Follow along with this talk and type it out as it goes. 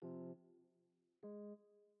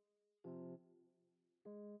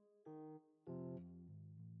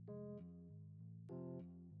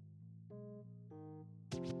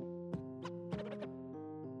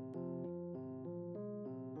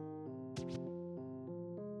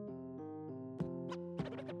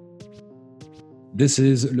This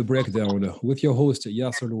is Le Breakdown with your host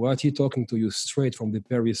Yasser Louati talking to you straight from the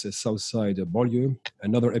Paris South Side banlieue.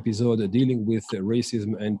 Another episode dealing with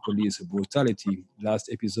racism and police brutality. Last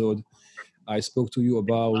episode, I spoke to you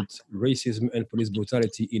about racism and police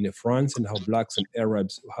brutality in France and how blacks and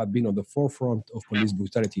Arabs have been on the forefront of police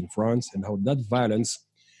brutality in France and how that violence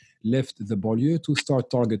left the banlieue to start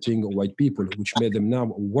targeting white people, which made them now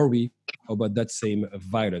worry about that same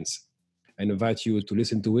violence. I invite you to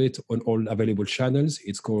listen to it on all available channels.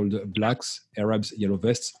 It's called Blacks, Arabs, Yellow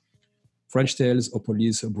Vests, French Tales of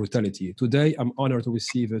Police Brutality. Today, I'm honored to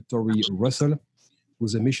receive Tori Russell,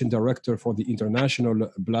 who's a mission director for the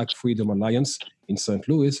International Black Freedom Alliance in St.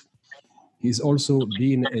 Louis. He's also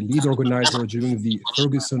been a lead organizer during the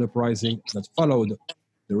Ferguson uprising that followed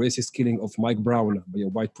the racist killing of Mike Brown by a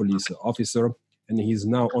white police officer. And he's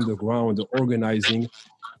now on the ground organizing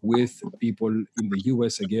with people in the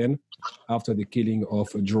US again after the killing of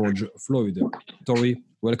George Floyd. Tori,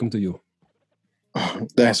 welcome to you.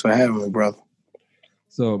 Thanks for having me, brother.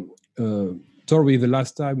 So, Tori, the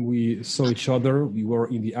last time we saw each other, we were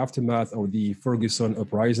in the aftermath of the Ferguson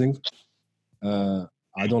uprising. I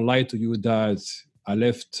don't lie to you that I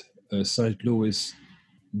left St. Louis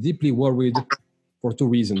deeply worried for two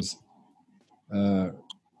reasons.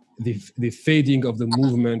 The fading of the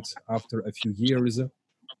movement after a few years,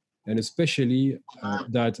 and especially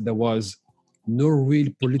that there was no real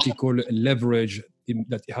political leverage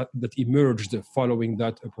that emerged following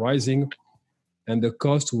that uprising, and the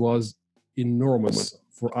cost was enormous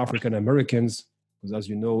for African Americans, because as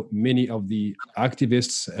you know, many of the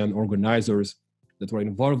activists and organizers that were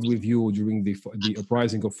involved with you during the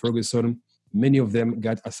uprising of Ferguson, many of them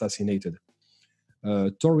got assassinated.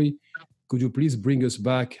 Tori, could you please bring us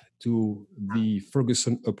back to the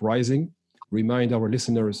Ferguson uprising? Remind our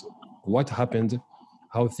listeners what happened,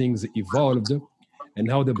 how things evolved,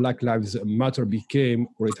 and how the Black Lives Matter became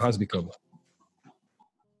what it has become.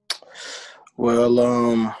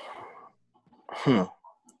 Well,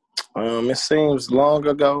 it seems long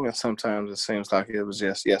ago, and sometimes it seems like it was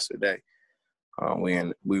just yesterday.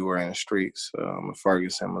 We were in the streets of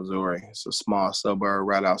Ferguson, Missouri. It's a small suburb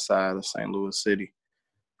right outside of St. Louis City.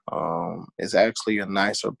 It's actually a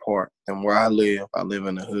nicer part than where I live. I live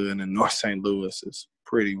in the hood in North St. Louis. It's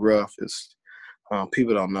pretty rough.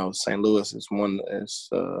 People don't know St. Louis is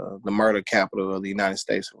the murder capital of the United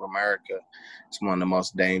States of America. It's one of the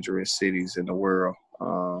most dangerous cities in the world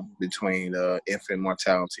between infant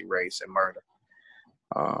mortality rates and murder.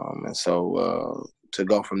 And so to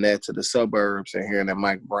go from that to the suburbs and hearing that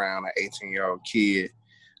Mike Brown, an 18-year-old kid,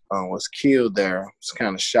 was killed there, it's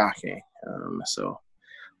kind of shocking. So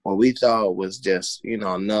what we thought was just,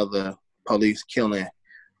 another police killing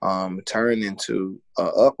turned into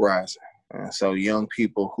an uprising. And so young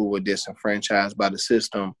people who were disenfranchised by the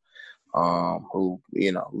system, who,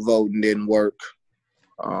 voting didn't work,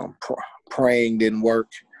 praying didn't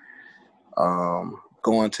work,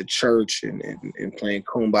 going to church and playing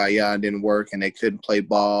Kumbaya didn't work, and they couldn't play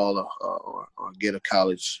ball or get a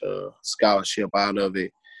college scholarship out of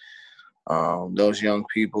it. Those young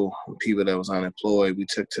people that was unemployed, we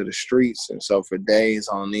took to the streets. And so for days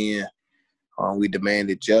on end, we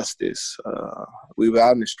demanded justice. We were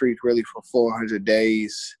out in the street really for 400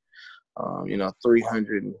 days,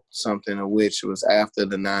 300 and something of which was after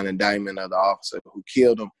the non-indictment of the officer who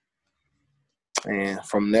killed him. And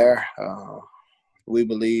from there, we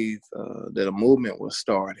believe that a movement was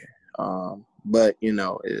started. But,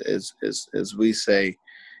 as we say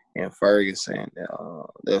in Ferguson,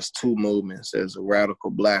 there's two movements. There's a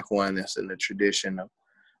radical black one that's in the tradition of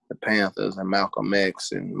the Panthers and Malcolm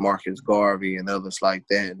X and Marcus Garvey and others like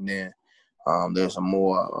that. And then there's a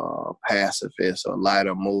more pacifist or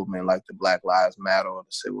lighter movement like the Black Lives Matter or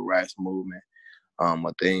the Civil Rights Movement,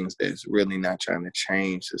 or things that's really not trying to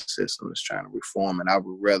change the system, it's trying to reform it. I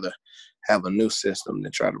would rather have a new system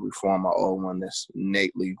than try to reform an old one that's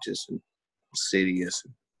innately just insidious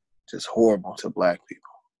and just horrible to black people.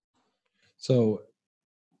 So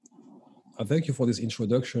I thank you for this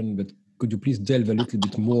introduction, but could you please delve a little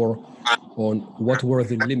bit more on what were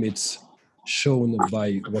the limits shown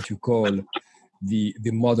by what you call the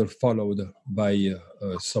model followed by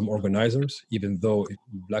some organizers, even though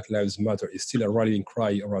Black Lives Matter is still a rallying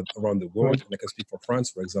cry around the world, and I can speak for France,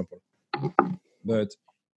 for example. But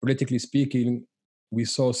politically speaking, we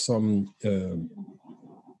saw some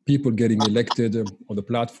people getting elected on the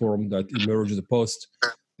platform that emerged post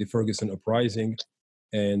the Ferguson uprising.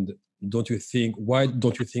 And why don't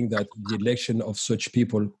you think that the election of such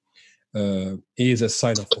people is a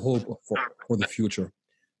sign of hope for the future?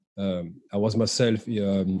 I was myself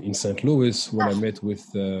in St. Louis when I met with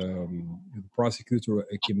prosecutor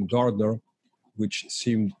Kim Gardner, which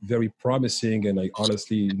seemed very promising, and I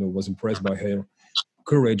honestly, was impressed by her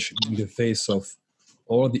courage in the face of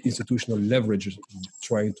all the institutional leverage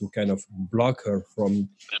trying to kind of block her from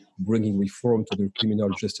bringing reform to the criminal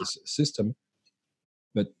justice system.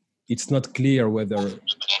 But it's not clear whether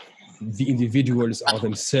the individuals are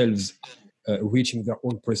themselves reaching their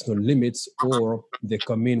own personal limits, or they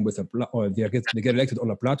come in with or they get elected on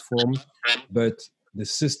a platform, but the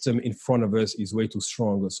system in front of us is way too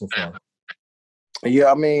strong so far.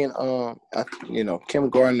 Yeah, I mean, Kim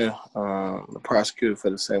Gardner, the prosecutor for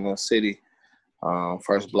the St. Louis City,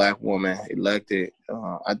 first Black woman elected.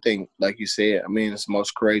 I think, like you said, I mean, it's the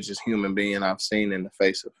most courageous human being I've seen in the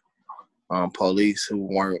face of police who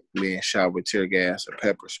weren't being shot with tear gas or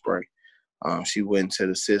pepper spray. She went to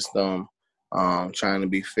the system trying to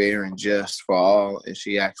be fair and just for all, and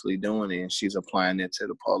she actually doing it, and she's applying it to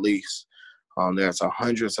the police. There's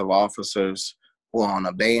hundreds of officers who are on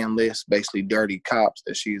a ban list, basically dirty cops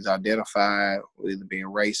that she's identified with either being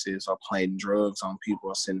racist or planting drugs on people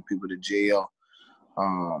or sending people to jail.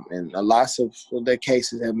 And lots of their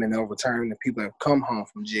cases have been overturned and people have come home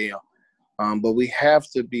from jail. But we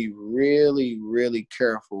have to be really, really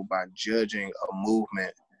careful by judging a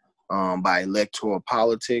movement by electoral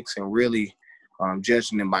politics and really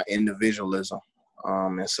judging them by individualism.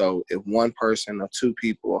 And so if one person or two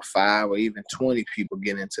people or 5 or even 20 people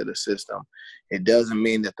get into the system, it doesn't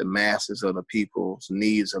mean that the masses of the people's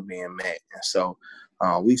needs are being met. And so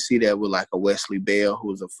we see that with like a Wesley Bell,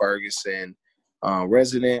 who's a Ferguson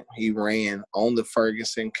resident. He ran on the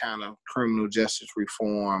Ferguson kind of criminal justice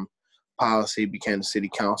reform policy, became the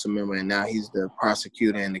city council member, and now he's the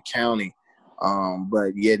prosecutor in the county.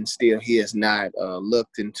 But yet and still he has not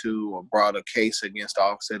looked into or brought a case against the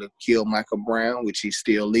officer that killed Michael Brown, which he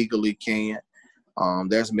still legally can.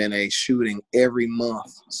 There's been a shooting every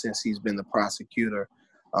month since he's been the prosecutor.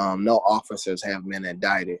 No officers have been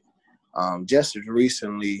indicted. Just as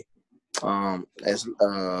recently as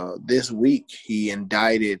this week, he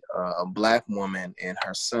indicted a Black woman and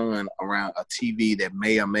her son around a TV that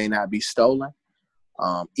may or may not be stolen.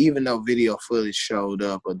 Even though video footage showed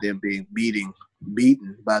up of them being beaten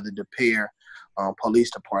by the De Pere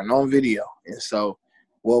police department on video. And so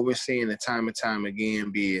what we're seeing time and time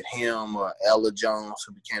again, be it him or Ella Jones,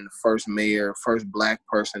 who became the first mayor, first Black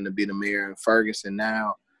person to be the mayor in Ferguson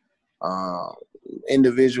now,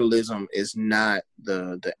 individualism is not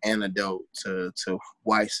the antidote to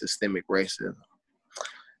white systemic racism.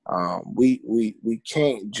 We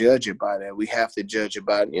can't judge it by that. We have to judge it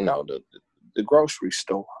by, the grocery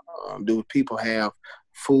store. Do people have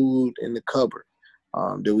food in the cupboard?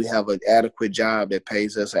 Do we have an adequate job that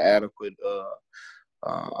pays us an adequate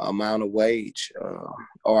amount of wage? Are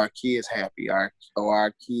our kids happy? Are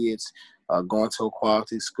our kids going to a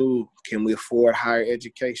quality school? Can we afford higher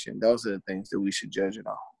education? Those are the things that we should judge it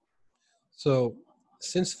on. So,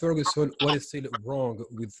 since Ferguson, what is still wrong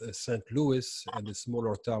with St. Louis and the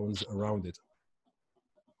smaller towns around it?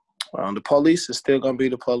 The police is still going to be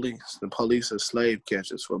the police. The police are slave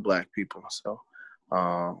catchers for Black people. So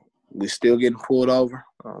we're still getting pulled over.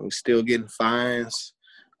 We're still getting fines,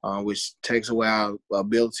 which takes away our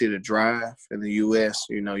ability to drive. In the U.S.,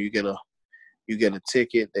 you get a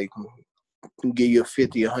ticket. They can give you a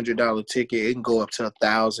 $50, $100 ticket. It can go up to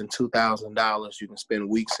 $1,000, $2,000. You can spend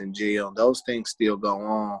weeks in jail. Those things still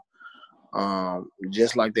go on,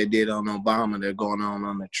 just like they did on Obama. They're going on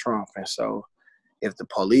under Trump. And so if the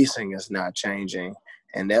policing is not changing,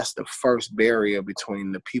 and that's the first barrier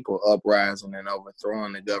between the people uprising and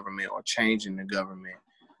overthrowing the government or changing the government,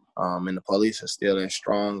 and the police are still as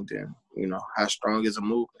strong, then, how strong is a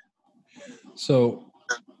movement? So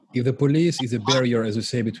if the police is a barrier, as you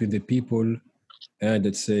say, between the people and,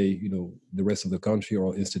 let's say, the rest of the country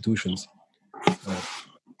or institutions,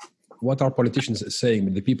 what are politicians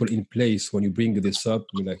saying? The people in place, when you bring this up,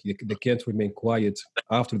 they can't remain quiet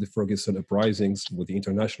after the Ferguson uprisings with the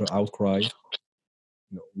international outcry.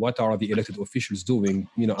 What are the elected officials doing?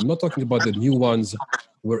 I'm not talking about the new ones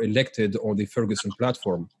who were elected on the Ferguson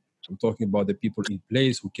platform. I'm talking about the people in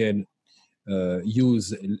place who can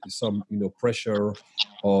use some, pressure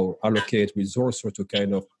or allocate resources to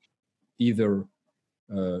kind of either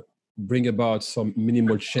bring about some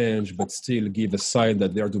minimal change, but still give a sign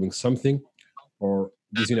that they are doing something, or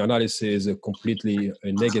this analysis is completely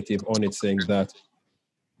negative on it, saying that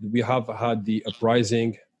we have had the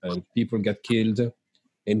uprising and people get killed,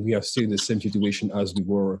 and we are still in the same situation as we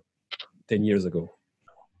were 10 years ago.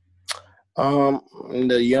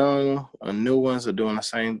 The young new ones are doing the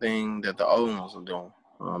same thing that the old ones are doing,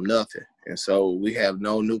 nothing. And so we have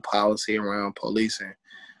no new policy around policing.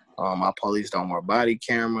 Our police don't wear body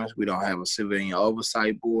cameras. We don't have a civilian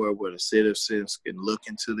oversight board where the citizens can look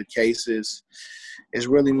into the cases. It's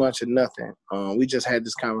really much of nothing. We just had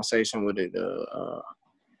this conversation with a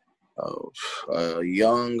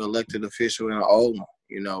young elected official and an old one.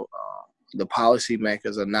 The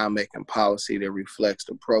policymakers are not making policy that reflects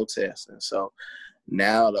the protests. And so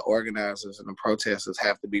now the organizers and the protesters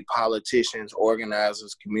have to be politicians,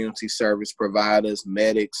 organizers, community service providers,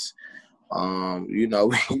 medics.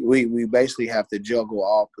 We basically have to juggle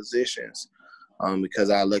all positions because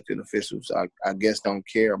our elected officials, I guess, don't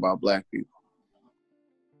care about Black people.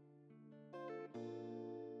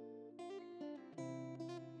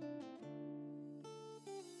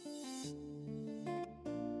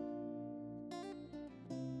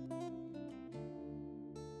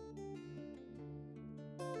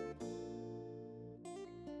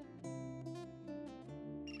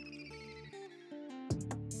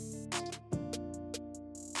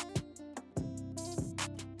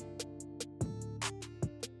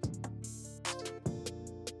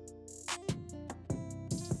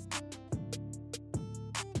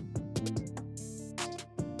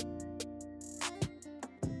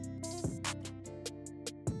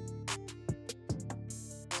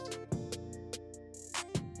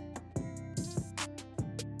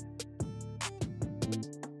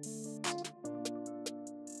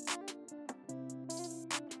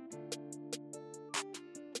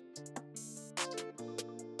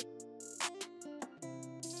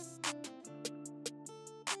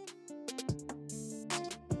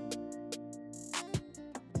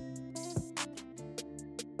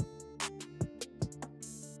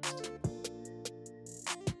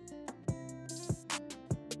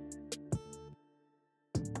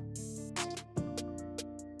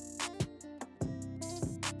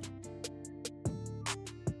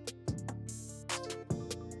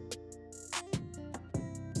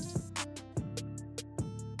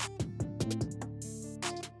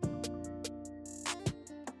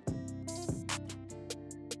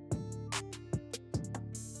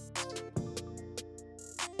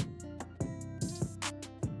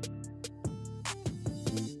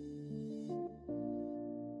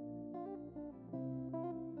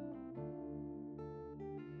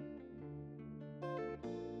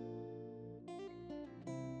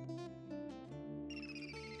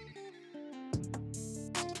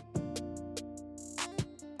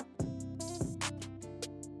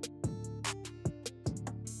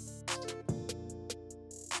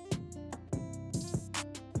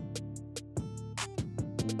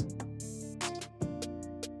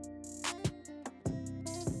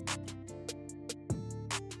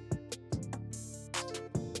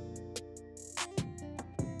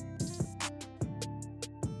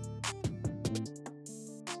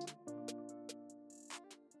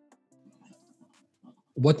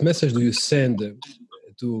 What message do you send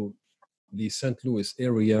to the St. Louis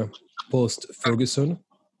area post Ferguson,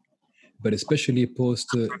 but especially post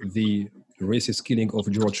the racist killing of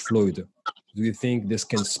George Floyd? Do you think this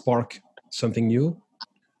can spark something new,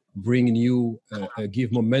 bring new,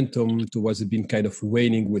 give momentum to what's been kind of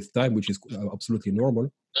waning with time, which is absolutely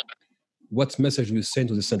normal? What message do you send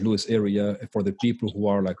to the St. Louis area for the people who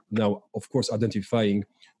are like now, of course, identifying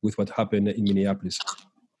with what happened in Minneapolis?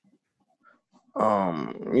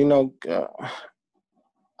 I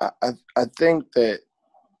think that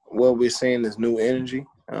what we're seeing is new energy.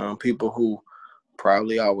 People who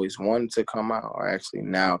probably always wanted to come out are actually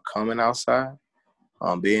now coming outside,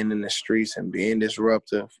 being in the streets and being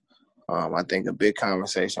disruptive. I think a big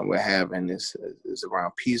conversation we're having is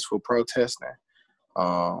around peaceful protesting.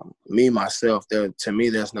 Myself, to me,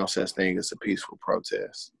 there's no such thing as a peaceful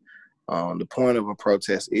protest. The point of a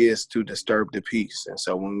protest is to disturb the peace. And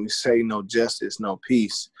so when we say no justice, no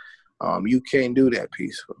peace, you can't do that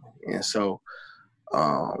peacefully. And so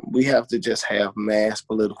we have to just have mass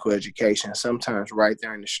political education, sometimes right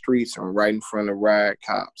there in the streets and right in front of riot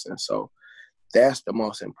cops. And so that's the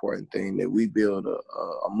most important thing, that we build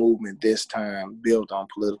a movement this time built on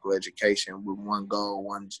political education with one goal,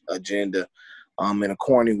 one agenda, in a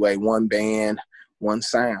corny way, one band, one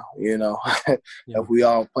sound, Yeah. If we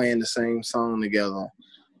all playing the same song together,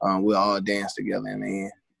 we'll all dance together in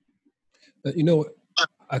the end.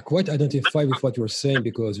 I quite identify with what you're saying,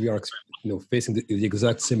 because we are, facing the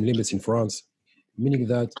exact same limits in France, meaning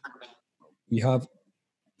that we have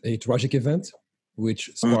a tragic event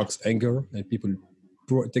which sparks anger, and people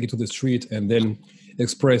take it to the street and then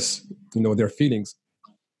express, their feelings.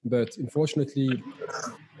 But unfortunately,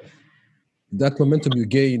 that momentum you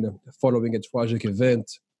gain following a tragic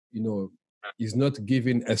event, is not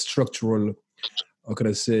given a structural, how can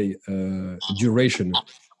I say, duration.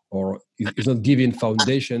 or is not giving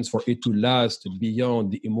foundations for it to last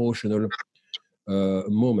beyond the emotional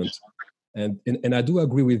moment. And I do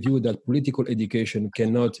agree with you that political education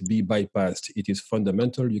cannot be bypassed. It is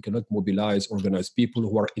fundamental. You cannot mobilize, organize people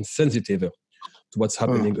who are insensitive to what's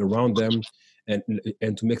happening around them,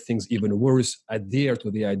 and to make things even worse, adhere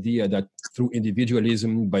to the idea that through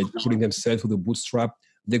individualism, by putting themselves through the bootstrap,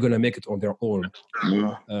 they're going to make it on their own.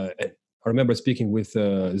 I remember speaking with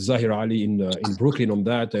Zahir Ali in Brooklyn on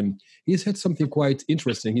that, and he said something quite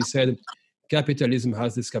interesting. He said, capitalism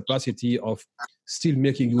has this capacity of still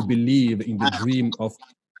making you believe in the dream of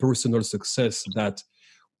personal success, that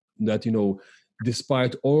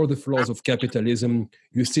despite all the flaws of capitalism,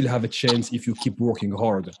 you still have a chance if you keep working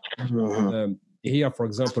hard. Here, for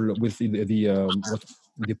example, with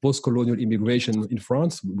the post-colonial immigration in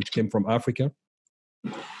France, which came from Africa,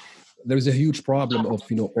 there is a huge problem of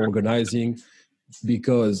organizing,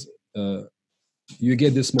 because you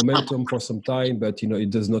get this momentum for some time, but it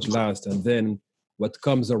does not last. And then what's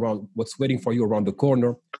waiting for you around the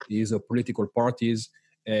corner is political parties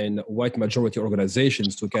and white majority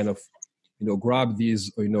organizations to kind of grab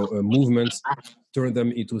these movements, turn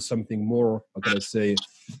them into something more, how can I say,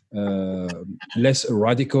 less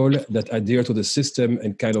radical, that adhere to the system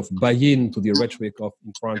and kind of buy into the rhetoric of,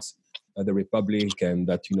 in France, the Republic, and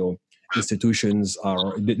that institutions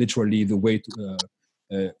are literally the way to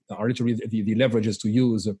are literally the leverages to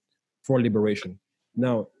use for liberation.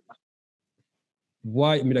 Now,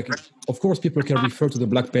 why? I mean, of course, people can refer to the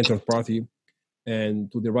Black Panther Party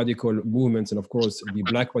and to the radical movements, and of course, the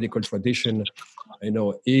Black radical tradition,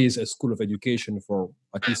 is a school of education for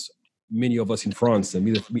at least many of us in France, and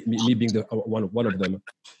me being one of them.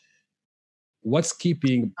 What's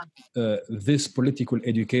keeping this political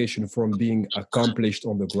education from being accomplished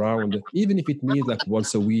on the ground, even if it means like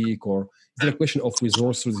once a week? Or is it a question of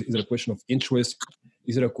resources? Is it a question of interest?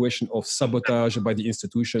 Is it a question of sabotage by the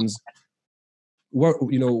institutions? What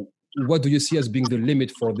do you see as being the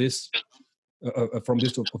limit for this, from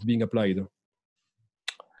this of being applied?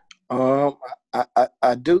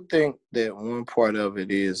 I do think that one part of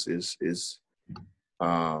it is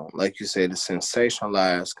like you said, it's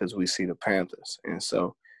sensationalized because we see the Panthers. And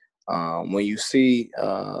so when you see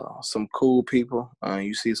some cool people,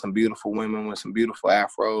 you see some beautiful women with some beautiful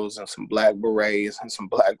afros and some black berets and some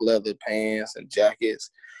black leather pants and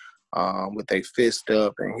jackets with their fist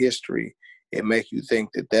up and history, it makes you think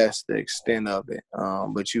that that's the extent of it.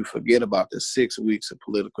 But you forget about the 6 weeks of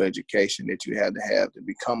political education that you had to have to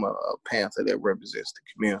become a Panther that represents the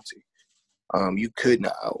community. You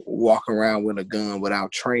couldn't walk around with a gun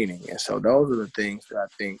without training. And so those are the things that I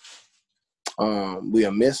think we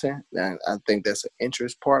are missing. And I think that's an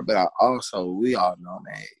interest part. But we all know,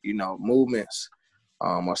 man, movements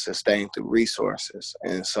are sustained through resources.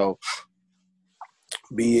 And so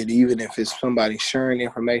be it even if it's somebody sharing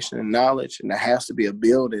information and knowledge, and there has to be a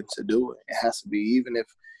building to do it. It has to be,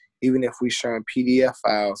 even if we sharing PDF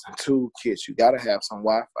files and toolkits, you got to have some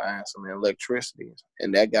Wi-Fi and some electricity,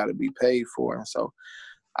 and that got to be paid for. And so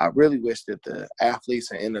I really wish that the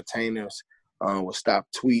athletes and entertainers would stop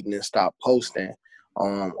tweeting and stop posting.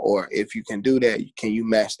 Or if you can do that, can you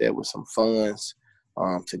match that with some funds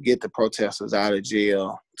to get the protesters out of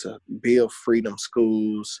jail, to build freedom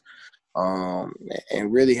schools,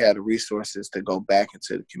 and really have the resources to go back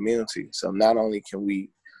into the community. So not only can we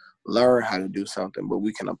learn how to do something, but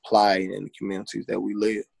we can apply it in the communities that we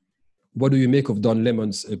live. What do you make of Don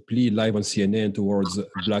Lemon's plea live on CNN towards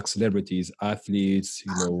Black celebrities, athletes,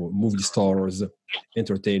 movie stars,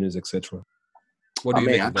 entertainers, etc.? What do you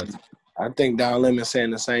make of that? I think Don Lemon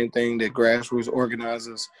saying the same thing that grassroots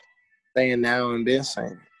organizers saying now and been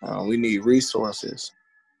saying. We need resources.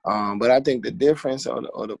 But I think the difference or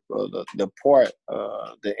the part,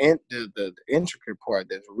 the intricate part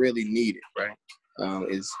that's really needed, right,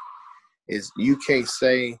 is you can't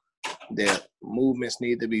say that movements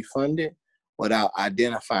need to be funded without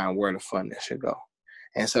identifying where the funding should go.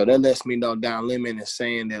 And so that lets me know Don Lemon is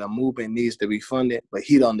saying that a movement needs to be funded, but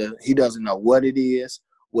he doesn't know what it is,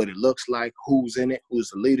 what it looks like, who's in it, who's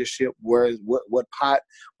the leadership, what pot,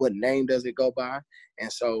 what name does it go by.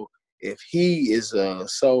 And so if he is a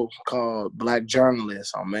so-called Black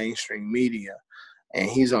journalist on mainstream media and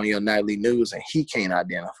he's on your nightly news and he can't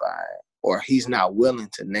identify it, or he's not willing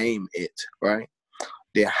to name it, right,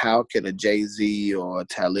 then how could a Jay-Z or a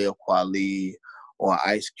Talib Kweli or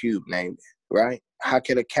Ice Cube name it, right? How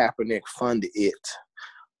could a Kaepernick fund it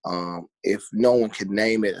if no one could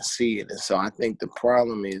name it and see it? And so I think the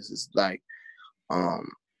problem is like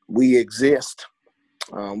we exist.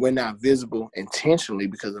 We're not visible intentionally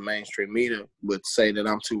because the mainstream media would say that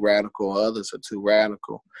I'm too radical or others are too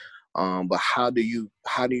radical. But how do you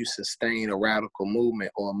sustain a radical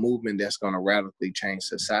movement, or a movement that's going to radically change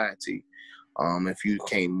society, if you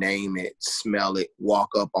can't name it, smell it, walk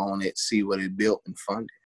up on it, see what it built and funded?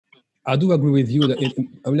 I do agree with you that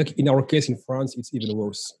like in our case in France, it's even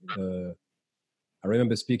worse. I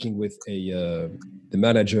remember speaking with the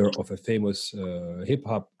manager of a famous hip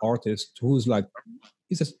hop artist who's like,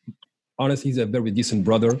 honestly, he's a very decent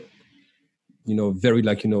brother, very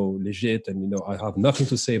like, legit. And, I have nothing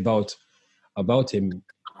to say about him.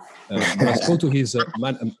 But I spoke to his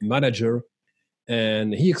manager,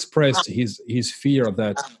 and he expressed his fear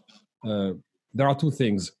that there are two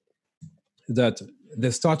things: that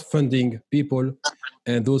they start funding people,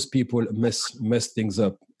 and those people mess things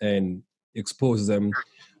up and expose them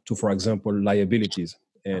to, for example, liabilities.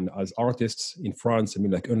 And as artists in France, I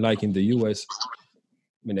mean, like, unlike in the US,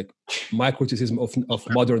 I mean, like, my criticism of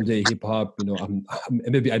modern day hip hop,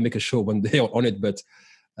 maybe I make a show one day on it, but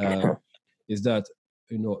is that,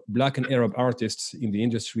 Black and Arab artists in the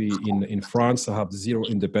industry in France have zero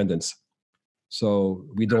independence. So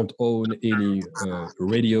we don't own any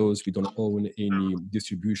radios, we don't own any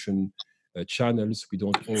distribution channels, we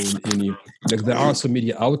don't own any, like, there are some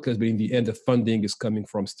media outlets, but in the end, the funding is coming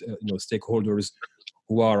from stakeholders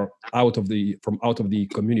who are out of the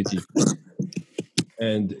community.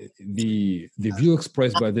 And the view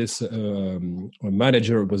expressed by this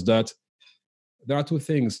manager was that there are two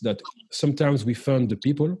things: that sometimes we fund the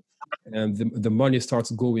people and the money starts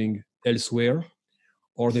going elsewhere,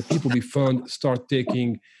 or the people we fund start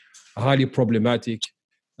taking highly problematic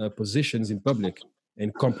positions in public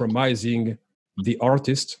and compromising the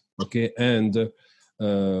artist, okay, and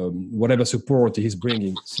whatever support he's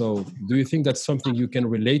bringing. So do you think that's something you can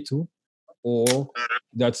relate to, or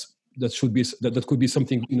that could be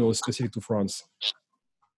something specific to France?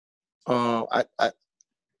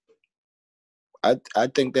 I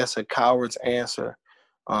think that's a coward's answer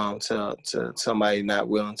to somebody not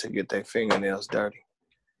willing to get their fingernails dirty.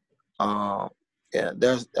 Yeah,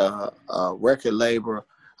 there's a record label.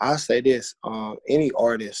 I'll say this: any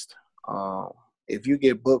artist, if you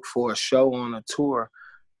get booked for a show on a tour,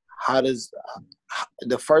 how does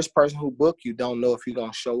the first person who booked you don't know if you're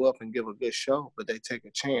gonna show up and give a good show, but they take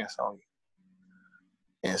a chance on you.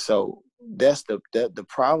 And so that's the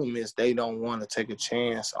problem is they don't want to take a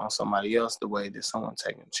chance on somebody else the way that someone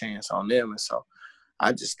taking a chance on them. And so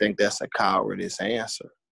I just think that's a cowardice answer.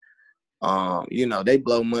 They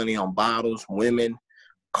blow money on bottles, women,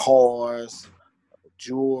 cars,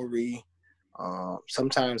 jewelry.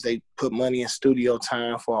 Sometimes they put money in studio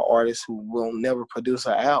time for artists who will never produce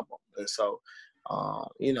an album. And so,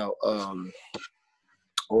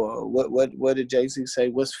 or what did Jay-Z say?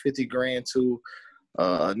 What's 50 grand to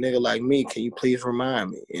a nigga like me? Can you please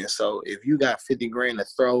remind me? And so if you got 50 grand to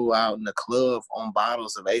throw out in the club on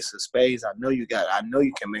bottles of Ace of Spades, I know you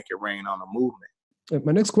can make it rain on a movement.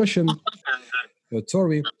 My next question,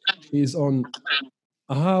 Tori, is on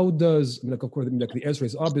how does, of course, the answer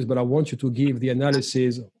is obvious, but I want you to give the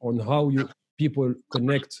analysis on how people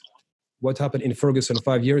connect what happened in Ferguson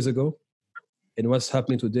 5 years ago and what's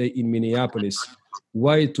happening today in Minneapolis.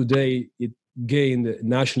 Why today it gained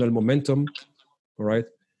national momentum, right?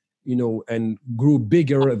 And grew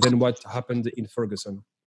bigger than what happened in Ferguson.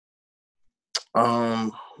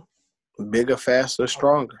 Bigger, faster,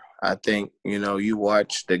 stronger. I think, you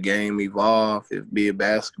watch the game evolve, it be it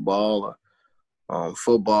basketball or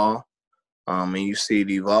football, and you see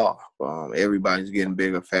it evolve. Everybody's getting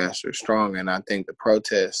bigger, faster, stronger. And I think the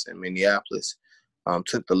protests in Minneapolis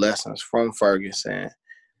took the lessons from Ferguson,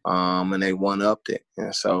 and they one-upped it.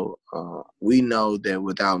 And so we know that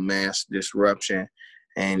without mass disruption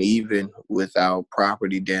and even without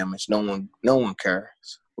property damage, no one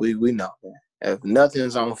cares. We know that. If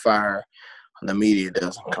nothing's on fire, the media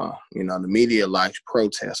doesn't come. The media likes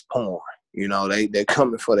protest porn. They're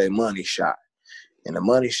coming for their money shot. And the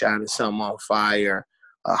money shot is something on fire,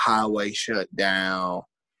 a highway shut down,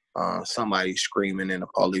 somebody screaming in a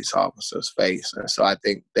police officer's face. And so I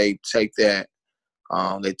think they take that,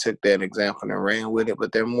 they took that example and ran with it,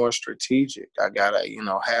 but they're more strategic. I gotta,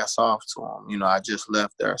 hats off to them. I just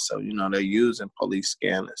left there. So, they're using police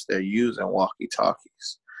scanners. They're using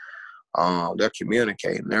walkie-talkies. They're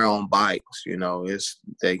communicating. They're on bikes.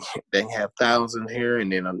 They have 1,000 here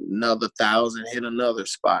and then another 1,000 hit another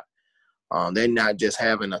spot. They're not just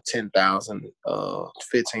having a 10,000,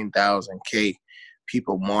 15,000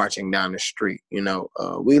 people marching down the street.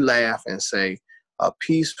 We laugh and say a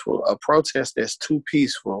protest that's too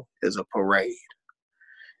peaceful is a parade.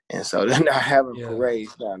 And so they're not having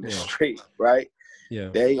parades down the street, right? Yeah.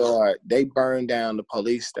 They burn down the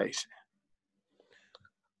police station.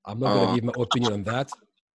 I'm not going to give my opinion on that.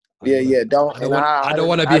 Yeah. Don't. And I don't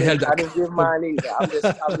want to I be didn't. held. I didn't give mine either.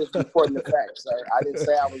 I'm just reporting the facts, sir. I didn't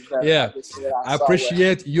say I was better. I Yeah, just said I I saw what happened.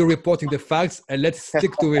 appreciate you reporting the facts, and let's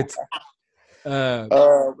stick to it. Uh,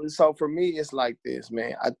 So for me, it's like this,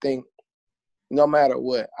 man. I think no matter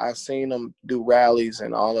what, I've seen them do rallies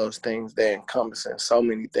and all those things. They're encompassing so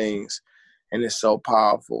many things, and it's so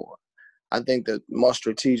powerful. I think the most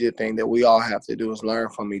strategic thing that we all have to do is learn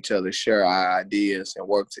from each other, share our ideas, and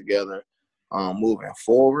work together moving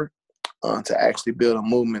forward to actually build a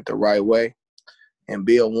movement the right way and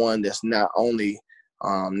build one that's not only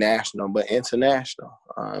national but international.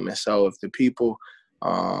 And so if the people,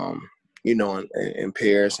 in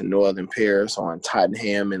Paris and Northern Paris or in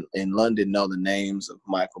Tottenham and in London know the names of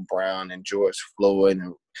Michael Brown and George Floyd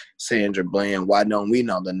and Sandra Bland, why don't we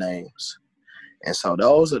know the names? And so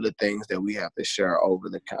those are the things that we have to share over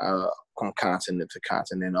the from continent to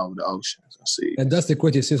continent, over the oceans and seas. and that's the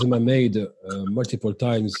criticism I made multiple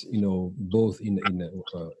times, both in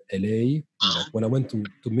LA. Like when I went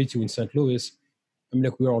to meet you in St. Louis, I mean,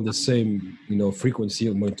 like we are on the same, frequency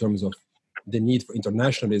in terms of the need for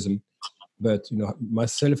internationalism. But,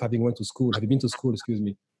 myself having been to school, excuse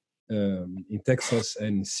me, in Texas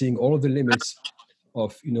and seeing all of the limits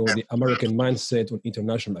of, the American mindset on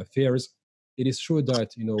international affairs, it is true that,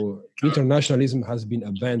 internationalism has been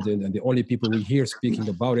abandoned, and the only people we hear speaking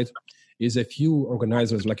about it is a few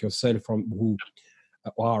organizers like yourself who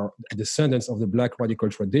are descendants of the Black radical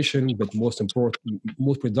tradition, but most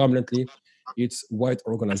predominantly, it's white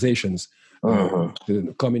organizations,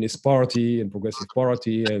 the Communist Party and Progressive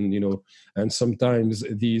Party, and sometimes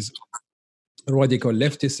these radical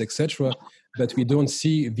leftists, etc. But we don't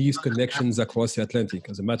see these connections across the Atlantic.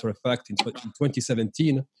 As a matter of fact, in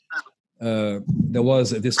 2017, there was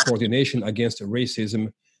this coordination against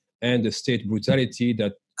racism and the state brutality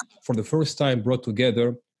that, for the first time, brought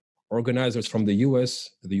together organizers from the US,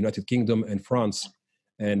 the United Kingdom, and France.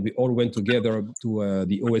 And we all went together to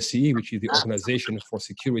the OSCE, which is the Organization for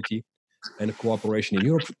Security and Cooperation in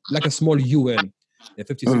Europe, like a small UN, a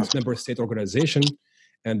 56 member state organization.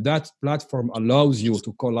 And that platform allows you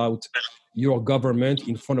to call out your government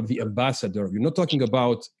in front of the ambassador. You're not talking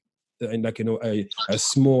about a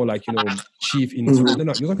small chief in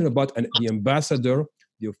no, you're talking about the ambassador,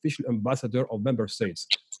 the official ambassador of member states.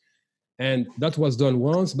 And that was done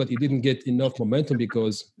once, but it didn't get enough momentum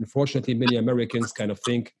because, unfortunately, many Americans kind of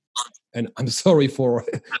think, and I'm sorry for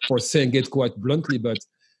saying it quite bluntly, but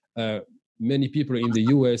many people in the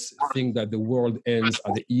US think that the world ends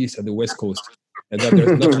at the East and the West Coast, and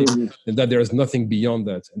that there's nothing beyond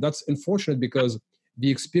that. And that's unfortunate because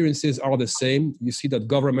the experiences are the same. You see that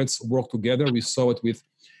governments work together. We saw it with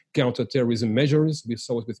counterterrorism measures. We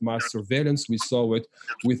saw it with mass surveillance. We saw it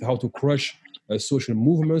with how to crush social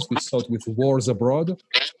movements. We saw it with wars abroad.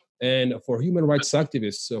 And for human rights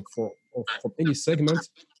activists, from any segment,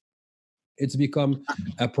 it's become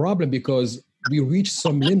a problem because we reach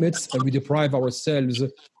some limits and we deprive ourselves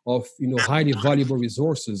of highly valuable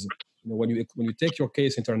resources. When you take your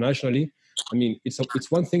case internationally, I mean, it's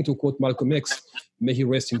one thing to quote Malcolm X, may he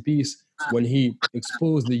rest in peace, when he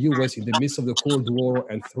exposed the U.S. in the midst of the Cold War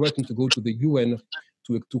and threatened to go to the UN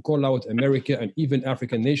to call out America and even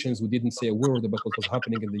African nations who didn't say a word about what was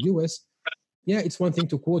happening in the U.S. Yeah, it's one thing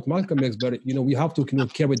to quote Malcolm X, but we have to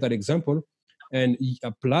carry that example and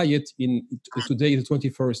apply it in today, the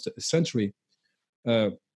 21st century.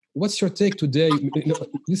 What's your take today?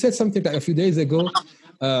 You said something like a few days ago.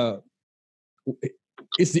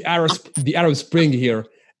 It's the Arab Spring here,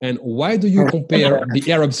 and why do you compare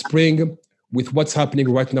the Arab Spring with what's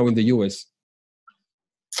happening right now in the U.S.?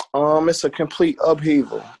 It's a complete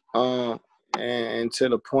upheaval, and to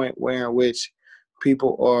the point where in which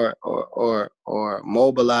people are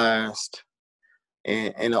mobilized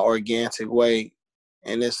in an organic way,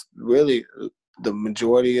 and it's really the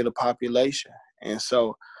majority of the population. And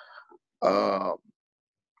so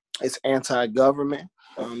it's anti-government,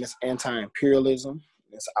 it's anti-imperialism,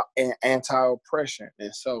 it's anti-oppression.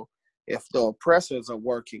 And so if the oppressors are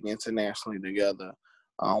working internationally together,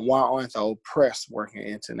 why aren't the oppressed working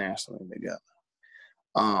internationally together?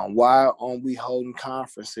 Why aren't we holding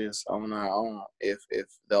conferences on our own? If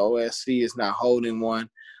the OSCE is not holding one,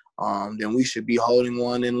 then we should be holding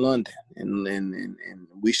one in London, and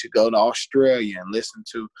we should go to Australia and listen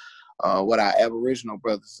to what our Aboriginal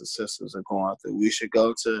brothers and sisters are going through. We should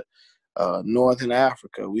go to Northern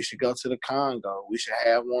Africa. We should go to the Congo. We should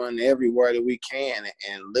have one everywhere that we can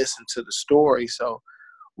and listen to the story so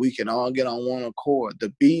we can all get on one accord.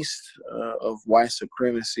 The beast of white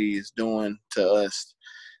supremacy is doing to us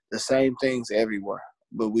the same things everywhere,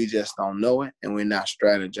 but we just don't know it and we're not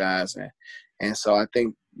strategizing. And so I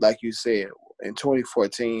think, like you said, in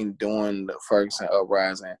 2014 during the Ferguson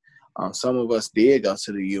uprising, some of us did go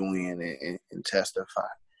to the UN and testify.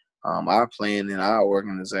 Our plan in our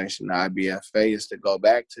organization, the IBFA, is to go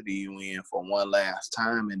back to the UN for one last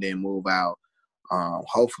time and then move out,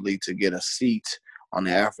 hopefully to get a seat on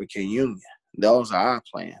the African Union. Those are our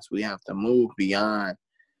plans. We have to move beyond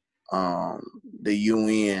the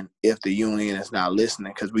UN if the UN is not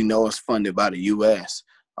listening, because we know it's funded by the U.S.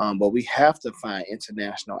 But we have to find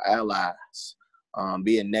international allies,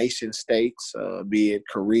 be it nation states, be it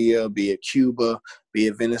Korea, be it Cuba, be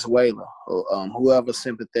it Venezuela, whoever's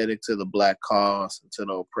sympathetic to the Black cause, to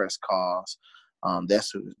the oppressed cause.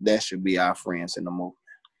 That should be our friends in the movement.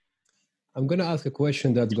 I'm going to ask a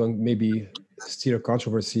question that's going to maybe stir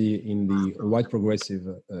controversy in the white progressive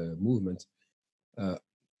movement.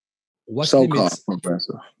 What So-called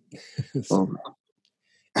progressive.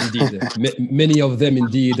 Indeed, many of them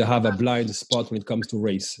indeed have a blind spot when it comes to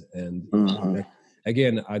race. And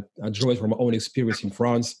again, I draw it from my own experience in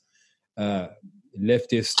France.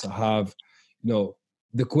 Leftists have,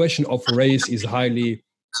 the question of race is highly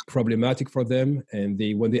problematic for them, and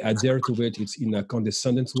when they adhere to it, it's in a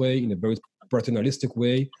condescending way, in a very paternalistic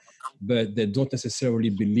way, but they don't necessarily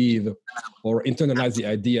believe or internalize the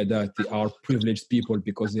idea that they are privileged people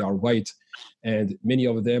because they are white. And many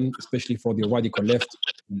of them, especially for the radical left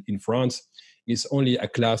in France, is only a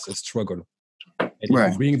class struggle. And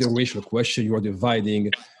if you bring the racial question, you are dividing,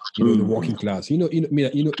 the working class. The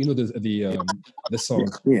song.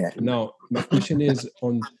 Yeah. Now, my question is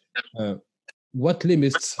on what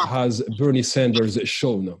limits has Bernie Sanders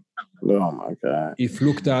shown? Oh my God! If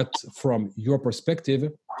looked at from your perspective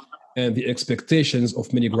and the expectations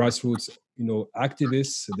of many grassroots,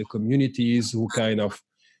 activists, the communities who kind of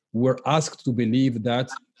were asked to believe that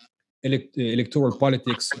electoral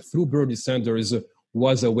politics through Bernie Sanders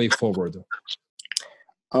was a way forward.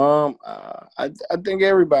 I think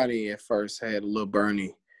everybody at first had a little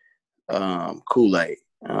Bernie Kool-Aid.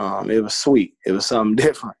 It was sweet. It was something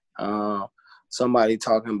different. Somebody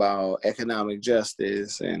talking about economic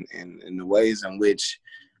justice and the ways in which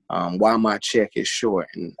why my check is short,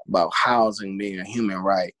 and about housing being a human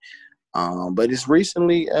right. But it's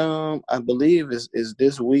recently, I believe, is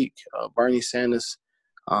this week, Bernie Sanders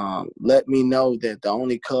let me know that the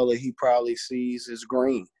only color he probably sees is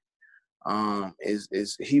green.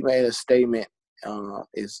 Is he made a statement?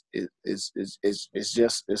 Is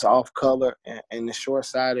just it's off color and it's short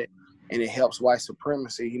sighted, and it helps white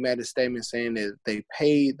supremacy. He made a statement saying that if they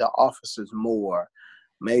paid the officers more,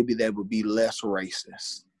 maybe they would be less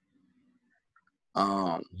racist.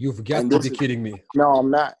 You've got to be kidding me. No,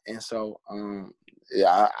 I'm not. And so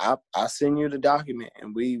I send you the document,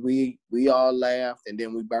 and we all laughed, and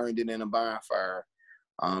then we burned it in a bonfire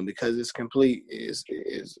because it's complete is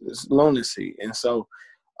lunacy. And so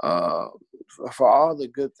for all the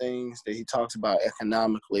good things that he talks about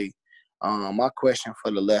economically, my question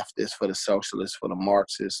for the leftists, for the socialists, for the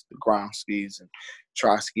Marxists, the Gromskys and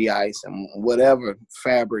Trotskyites, and whatever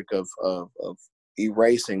fabric of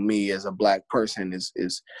erasing me as a Black person is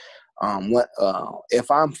if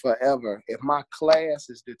my class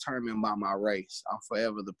is determined by my race, I'm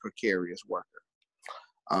forever the precarious worker.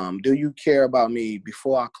 Do you care about me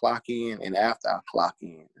before I clock in and after I clock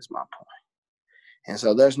in is my point. And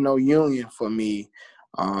so there's no union for me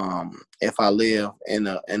if I live in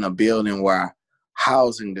a building where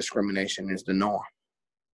housing discrimination is the norm.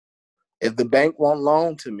 If the bank won't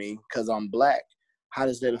loan to me because I'm Black, how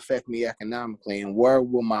does that affect me economically? And where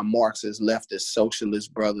will my Marxist, leftist,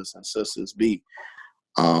 socialist brothers and sisters be?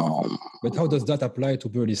 But how does that apply to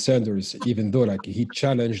Bernie Sanders, even though he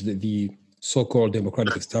challenged the so-called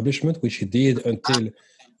Democratic establishment, which he did until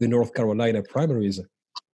the North Carolina primaries,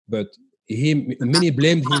 but many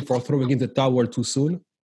blamed him for throwing in the towel too soon.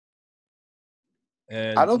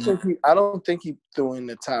 And I don't think he threw in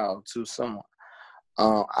the towel too soon.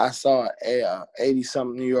 I saw a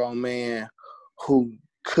 80-something-year-old man who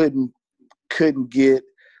couldn't get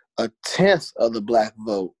a tenth of the Black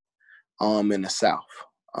vote in the South.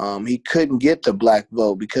 He couldn't get the Black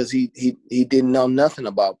vote because he didn't know nothing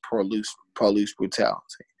about police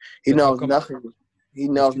brutality. He knows nothing. He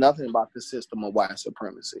knows nothing about the system of white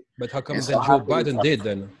supremacy. But how come then Joe Biden did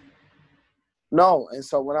then? No, and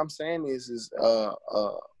so what I'm saying is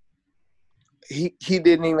he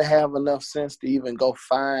didn't even have enough sense to even go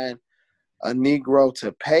find a Negro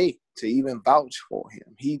to pay to even vouch for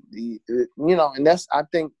him. He and that's, I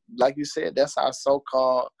think, like you said, that's our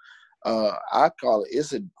so-called. I call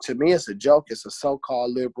it. To me, it's a joke. It's a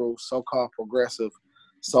so-called liberal, so-called progressive,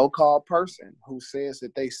 so-called person who says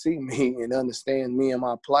that they see me and understand me and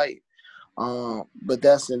my plight. But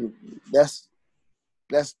that's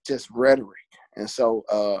just rhetoric. And so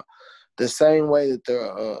the same way that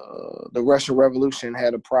the Russian Revolution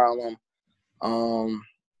had a problem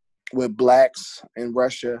with blacks in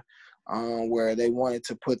Russia, where they wanted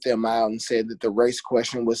to put them out and said that the race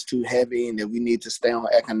question was too heavy and that we need to stay on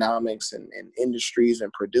economics and industries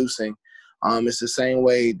and producing. It's the same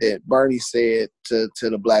way that Bernie said to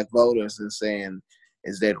the black voters and saying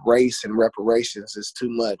is that race and reparations is too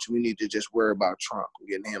much. We need to just worry about Trump and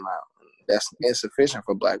getting him out. That's insufficient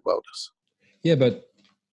for black voters. Yeah, but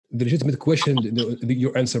the legitimate question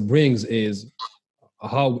your answer brings is,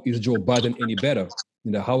 how is Joe Biden any better?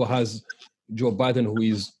 How has Joe Biden, who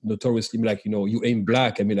is notoriously like, you ain't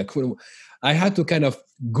black. I mean, I had to kind of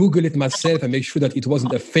Google it myself and make sure that it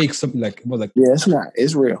wasn't a fake something like, yeah, it's not.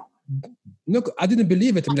 It's real. No, I didn't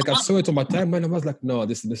believe it. I mean, I saw it on my timeline. I was like, no,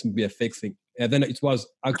 this must be a fake thing. And then it was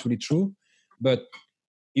actually true. But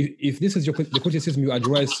if this is the criticism you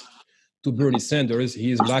address to Bernie Sanders,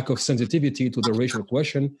 his lack of sensitivity to the racial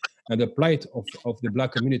question and the plight of the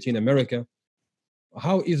black community in America,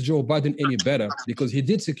 how is Joe Biden any better? Because he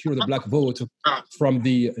did secure the black vote from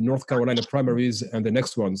the North Carolina primaries and the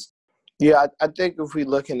next ones. Yeah, I think if we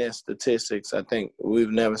looking at statistics, I think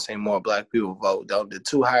we've never seen more black people vote. Though the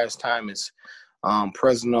two highest time is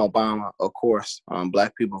President Obama, of course,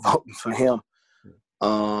 black people voting for him,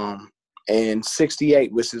 and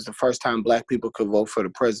 68, which is the first time black people could vote for the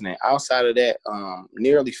president. Outside of that,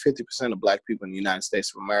 nearly 50% of black people in the United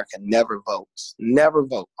States of America never votes. Never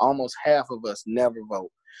vote. Almost half of us never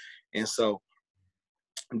vote. And so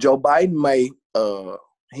Joe Biden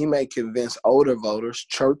may convince older voters,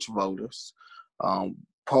 church voters,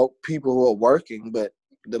 people who are working, but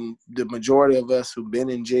the majority of us who've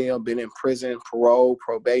been in jail, been in prison, parole,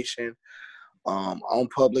 probation, on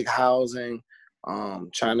public housing,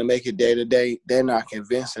 trying to make it day to day, they're not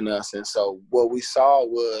convincing us. And so what we saw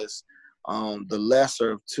was the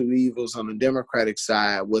lesser of two evils on the Democratic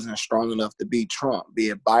side wasn't strong enough to beat Trump, be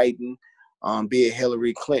it Biden, be it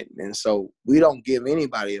Hillary Clinton. And so we don't give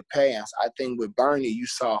anybody a pass. I think with Bernie, you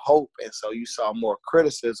saw hope. And so you saw more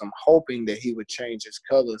criticism, hoping that he would change his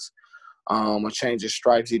colors or change his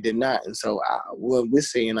stripes. He did not. And so what we're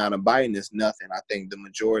seeing out of Biden is nothing. I think the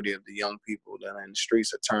majority of the young people that are in the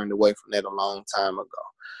streets are turned away from that a long time ago.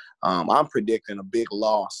 I'm predicting a big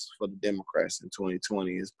loss for the Democrats in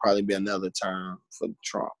 2020. It's probably be another term for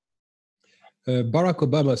Trump. Barack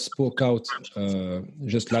Obama spoke out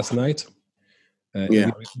just last night. We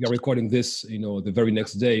are recording this, the very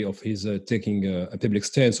next day of his taking a public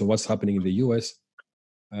stance on what's happening in the U.S.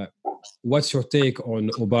 What's your take on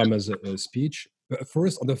Obama's speech?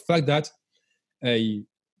 First, on the fact that a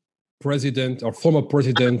president or former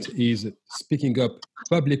president is speaking up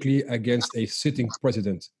publicly against a sitting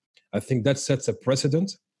president. I think that sets a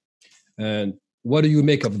precedent. And what do you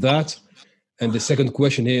make of that? And the second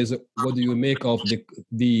question is, what do you make of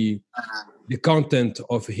the content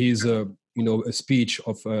of his speech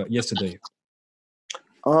of yesterday?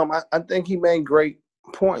 I think he made great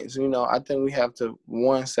points. I think we have to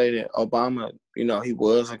say that Obama, he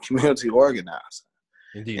was a community organizer.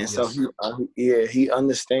 Indeed, and yes. So he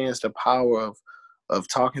understands the power of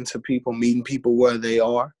talking to people, meeting people where they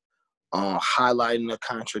are, highlighting the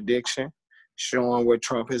contradiction, showing where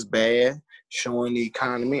Trump is bad, showing the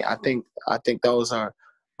economy. I think those are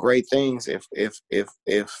great things. If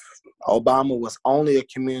Obama was only a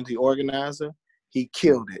community organizer, he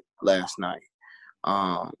killed it last night.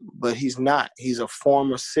 But he's not. He's a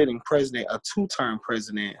former sitting president, a two-term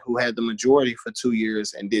president who had the majority for 2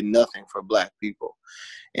 years and did nothing for black people.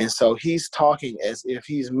 And so he's talking as if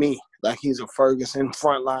he's me, like he's a Ferguson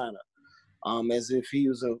frontliner, as if he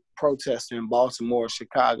was a protester in Baltimore or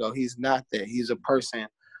Chicago. He's not that. He's a person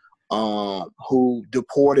who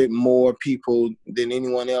deported more people than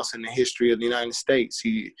anyone else in the history of the United States.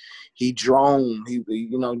 He dropped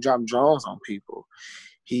drones on people.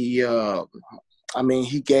 He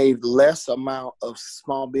gave less amount of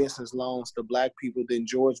small business loans to black people than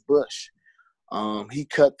George Bush. He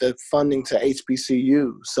cut the funding to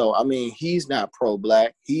HBCU. So, he's not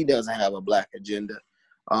pro-black. He doesn't have a black agenda.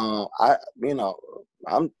 I'm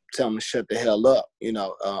telling him to shut the hell up.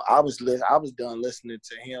 I was done listening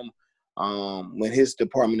to him when his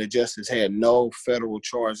Department of Justice had no federal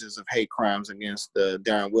charges of hate crimes against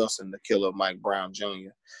Darren Wilson, the killer of Mike Brown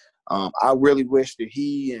Jr. I really wish that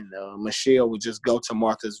he and Michelle would just go to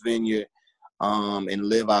Martha's Vineyard and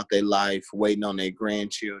live out their life, waiting on their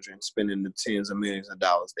grandchildren, spending the tens of millions of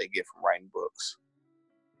dollars they get from writing books.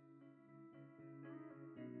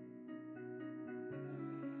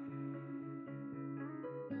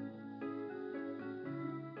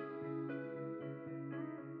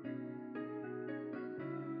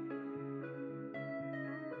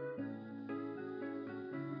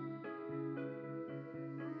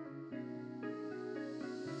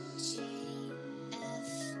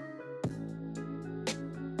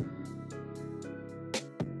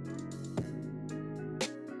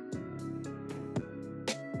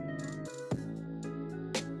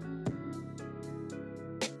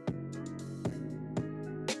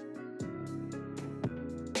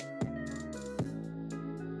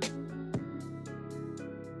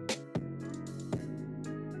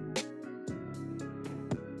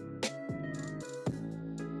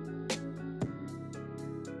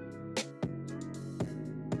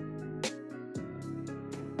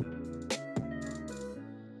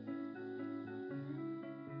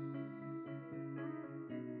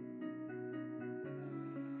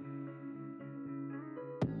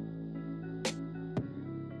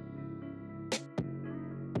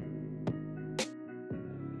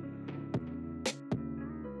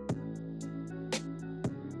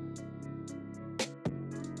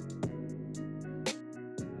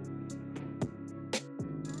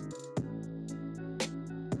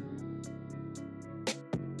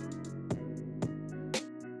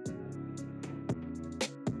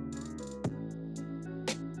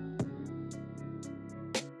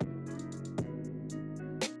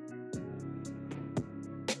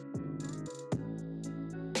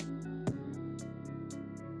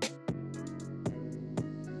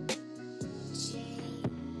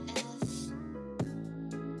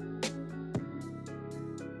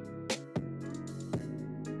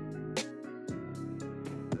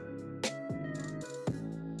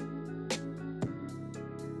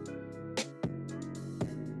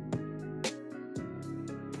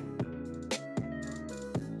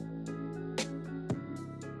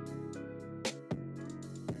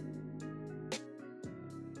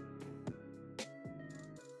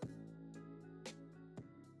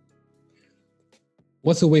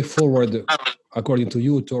 What's the way forward, according to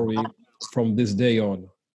you, Tori, from this day on,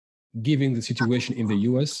 given the situation in the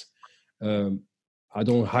US? Um, I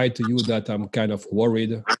don't hide to you that I'm kind of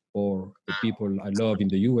worried for the people I love in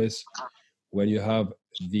the US when you have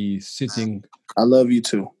the sitting. I love you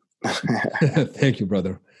too. Thank you,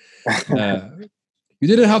 brother. Uh, you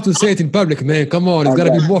didn't have to say it in public, man. Come on, it's I got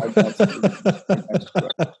to be got you. more. I got you. I got you,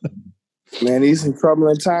 bro. Man, these are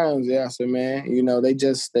troubling times, yeah. So, man, you know, they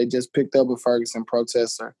just picked up a Ferguson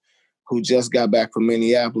protester who just got back from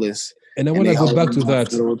Minneapolis, And I and want to they go hold back him to on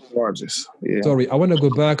that. federal charges. Yeah. Sorry, I want to go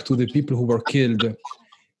back to the people who were killed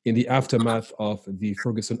in the aftermath of the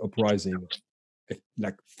Ferguson uprising.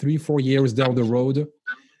 Like 3-4 years down the road,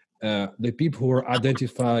 the people who were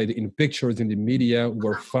identified in pictures in the media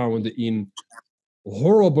were found in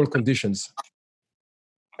horrible conditions.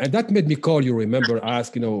 And that made me call you, remember,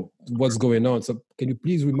 ask, what's going on. So can you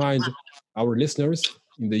please remind our listeners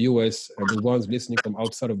in the US and the ones listening from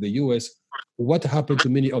outside of the US, what happened to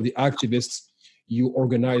many of the activists you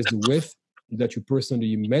organized with, that you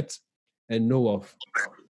personally met and know of?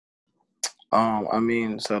 I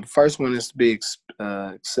mean, so the first one is to be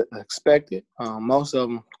expected. Most of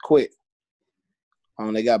them quit.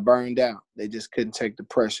 They got burned out. They just couldn't take the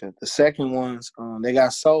pressure. The second ones, they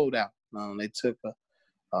got sold out. They took a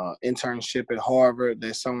internship at Harvard.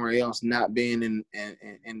 They're somewhere else, not being in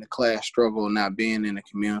the class struggle, not being in the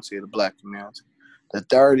community, the Black community. The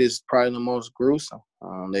third is probably the most gruesome.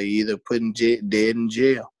 They either put dead in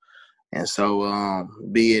jail. And so,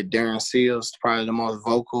 be it Darren Seals, probably the most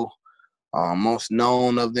vocal, most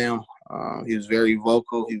known of them. He was very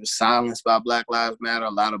vocal. He was silenced by Black Lives Matter. A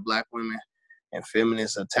lot of Black women and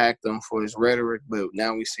feminists attacked him for his rhetoric, but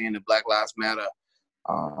now we're seeing that Black Lives Matter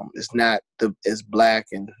it's not as Black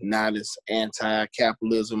and not as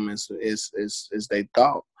anti-capitalism as they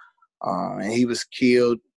thought. And he was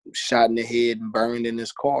killed, shot in the head, and burned in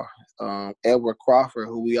his car. Edward Crawford,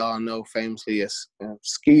 who we all know famously as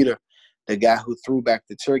Skeeter, the guy who threw back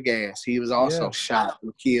the tear gas, he was also shot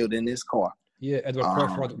and killed in his car. Yeah, Edward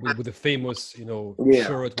Crawford with the famous, shirt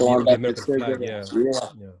with throwing the back American the flag. gas.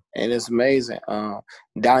 Yeah. And it's amazing.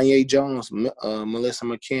 Danye Jones, Melissa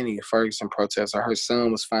McKinney, a Ferguson protester, her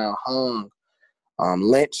son was found hung,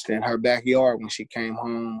 lynched in her backyard when she came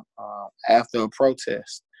home after a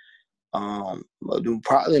protest. Probably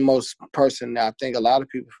the most person that I think a lot of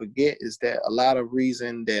people forget is that a lot of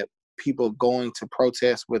reason that people going to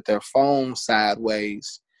protest with their phone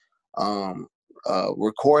sideways,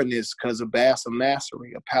 recording this because of Bassem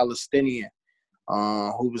Nasri, a Palestinian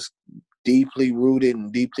who was deeply rooted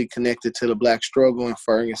and deeply connected to the Black struggle in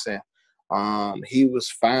Ferguson. He was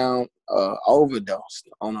found overdosed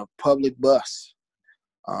on a public bus.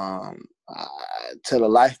 To the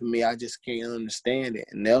life of me, I just can't understand it.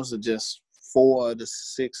 And those are just 4 of the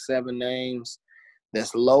 6, 7 names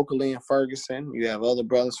that's locally in Ferguson. You have other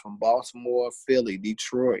brothers from Baltimore, Philly,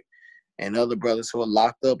 Detroit, and other brothers who are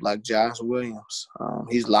locked up, like Josh Williams.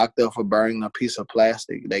 He's locked up for burning a piece of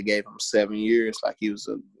plastic. They gave him 7 years, like he was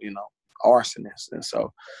a arsonist. And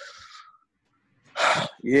so,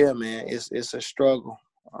 yeah, man, it's a struggle.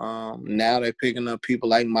 Now they're picking up people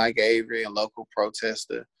like Mike Avery, a local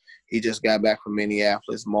protester. He just got back from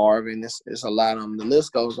Minneapolis. Marvin, it's a lot of them. The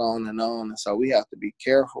list goes on. And so we have to be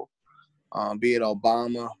careful, be it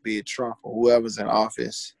Obama, be it Trump, or whoever's in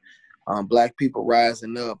office. Black people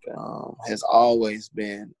rising up has always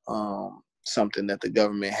been something that the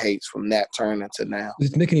government hates, from Nat Turner to now.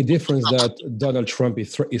 Does it make any difference that Donald Trump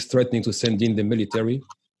is threatening to send in the military?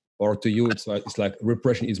 Or to you, it's like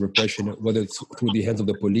repression is repression, whether it's through the hands of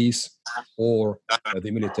the police or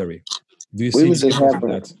the military. Do you see any difference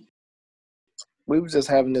with that? We were just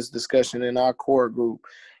having this discussion in our core group.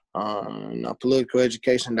 Our political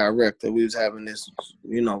education director, we was having this,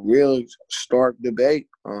 real stark debate.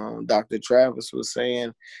 Dr. Travis was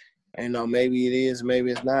saying, maybe it is,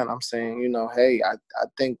 maybe it's not. I'm saying, hey, I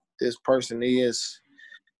think this person is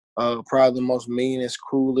probably the most meanest,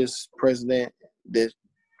 cruelest president that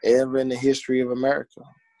ever in the history of America.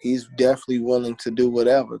 He's definitely willing to do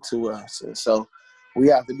whatever to us. And so we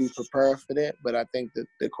have to be prepared for that. But I think that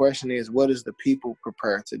the question is, what is the people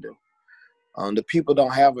prepared to do? The people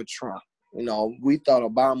don't have a Trump. We thought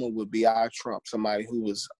Obama would be our Trump, somebody who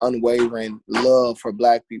was unwavering love for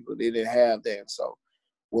Black people. They didn't have that. So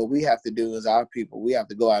what we have to do as our people, we have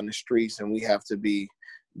to go out in the streets and we have to be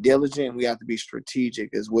diligent. We have to be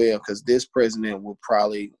strategic as well, because this president will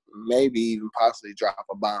probably, maybe even possibly drop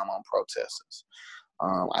a bomb on protesters.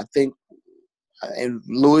 I think in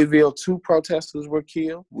Louisville, 2 protesters were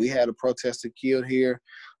killed. We had a protester killed here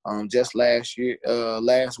just last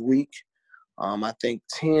week. I think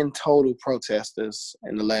 10 total protesters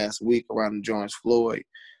in the last week around the George Floyd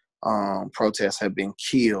protests have been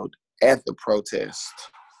killed at the protest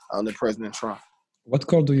under President Trump. What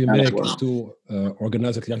call do you make to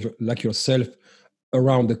organizers like yourself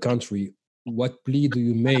around the country? What plea do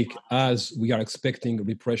you make as we are expecting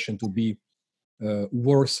repression to be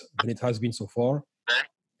worse than it has been so far?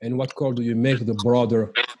 And what call do you make to the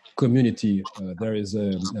broader community? There is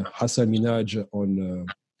Hassan Minhaj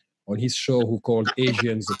on his show who called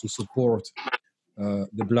Asians to support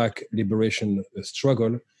the Black liberation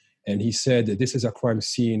struggle. And he said, this is a crime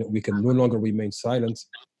scene. We can no longer remain silent.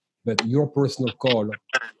 But your personal call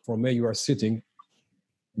from where you are sitting,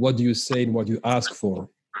 what do you say and what do you ask for?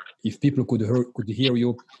 If people could hear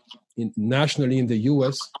you nationally in the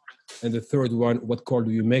US, and the third one, what call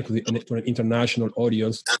do you make to an international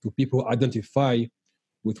audience, to people who identify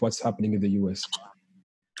with what's happening in the US?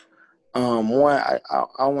 One,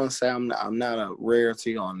 I want to say I'm not a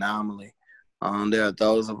rarity or anomaly. There are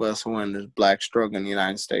those of us who are in this Black struggle in the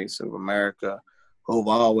United States of America who've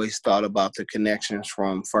always thought about the connections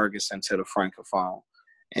from Ferguson to the Francophone.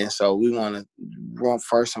 And so we want to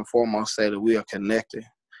first and foremost say that we are connected.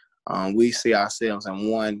 We see ourselves in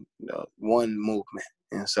one movement.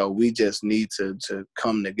 And so we just need to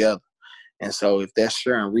come together. And so if that's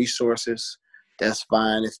sharing resources, that's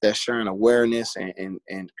fine. If that's sharing awareness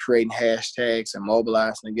and creating hashtags and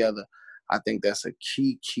mobilizing together, I think that's a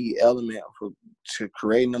key element to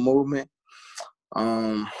creating a movement.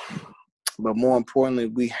 But more importantly,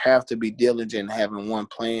 we have to be diligent in having one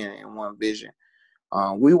plan and one vision.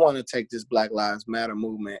 We want to take this Black Lives Matter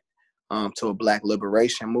movement to a Black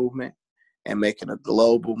liberation movement and make it a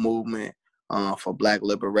global movement for Black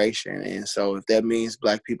liberation. And so if that means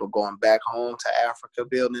Black people going back home to Africa,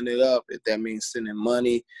 building it up, if that means sending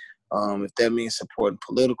money, if that means supporting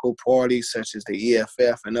political parties such as the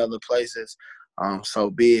EFF and other places, so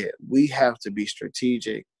be it. We have to be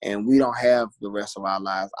strategic, and we don't have the rest of our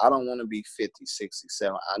lives. I don't want to be 50,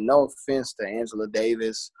 67. No offense to Angela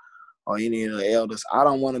Davis or any of the elders. I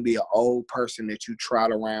don't want to be an old person that you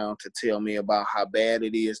trot around to tell me about how bad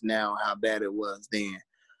it is now, how bad it was then.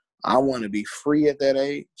 I want to be free at that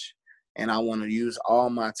age, and I want to use all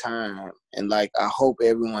my time, and like I hope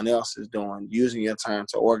everyone else is doing, using your time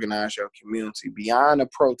to organize your community beyond the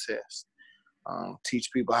protest.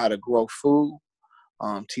 Teach people how to grow food,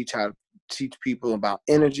 teach people about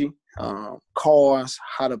energy, cars,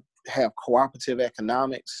 how to have cooperative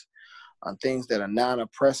economics, things that are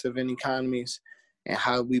non-oppressive in economies, and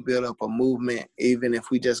how we build up a movement, even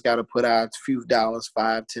if we just got to put out a few dollars,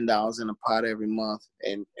 $5, $10 in a pot every month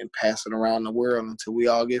and pass it around the world until we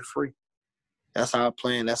all get free. That's our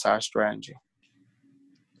plan. That's our strategy.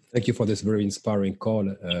 Thank you for this very inspiring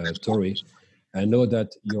call, Tory. I know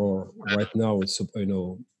that you're right now,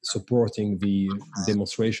 supporting the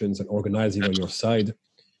demonstrations and organizing on your side.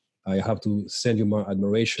 I have to send you my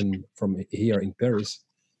admiration from here in Paris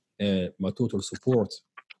and my total support.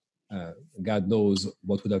 God knows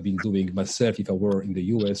what would have been doing myself if I were in the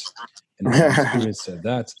US and I experienced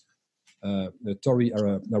that. Tory,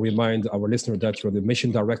 I remind our listener that you're the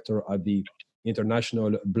mission director at the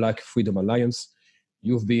International Black Freedom Alliance.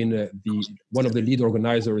 You've been one of the lead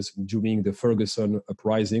organizers during the Ferguson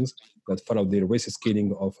uprisings that followed the racist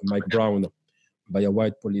killing of Mike Brown by a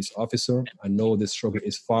white police officer. I know this struggle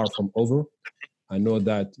is far from over. I know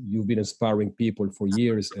that you've been inspiring people for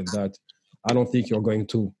years, and that I don't think you're going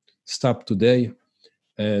to stop today.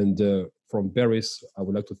 And from Paris, I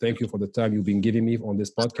would like to thank you for the time you've been giving me on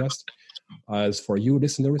this podcast. As for you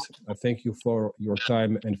listeners, I thank you for your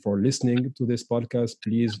time and for listening to this podcast.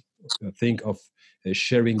 Please think of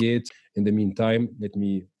sharing it. In the meantime, let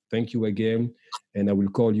me thank you again, and I will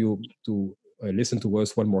call you to listen to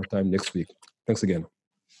us one more time next week. Thanks again.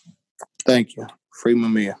 Thank you. Free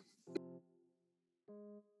Mumia.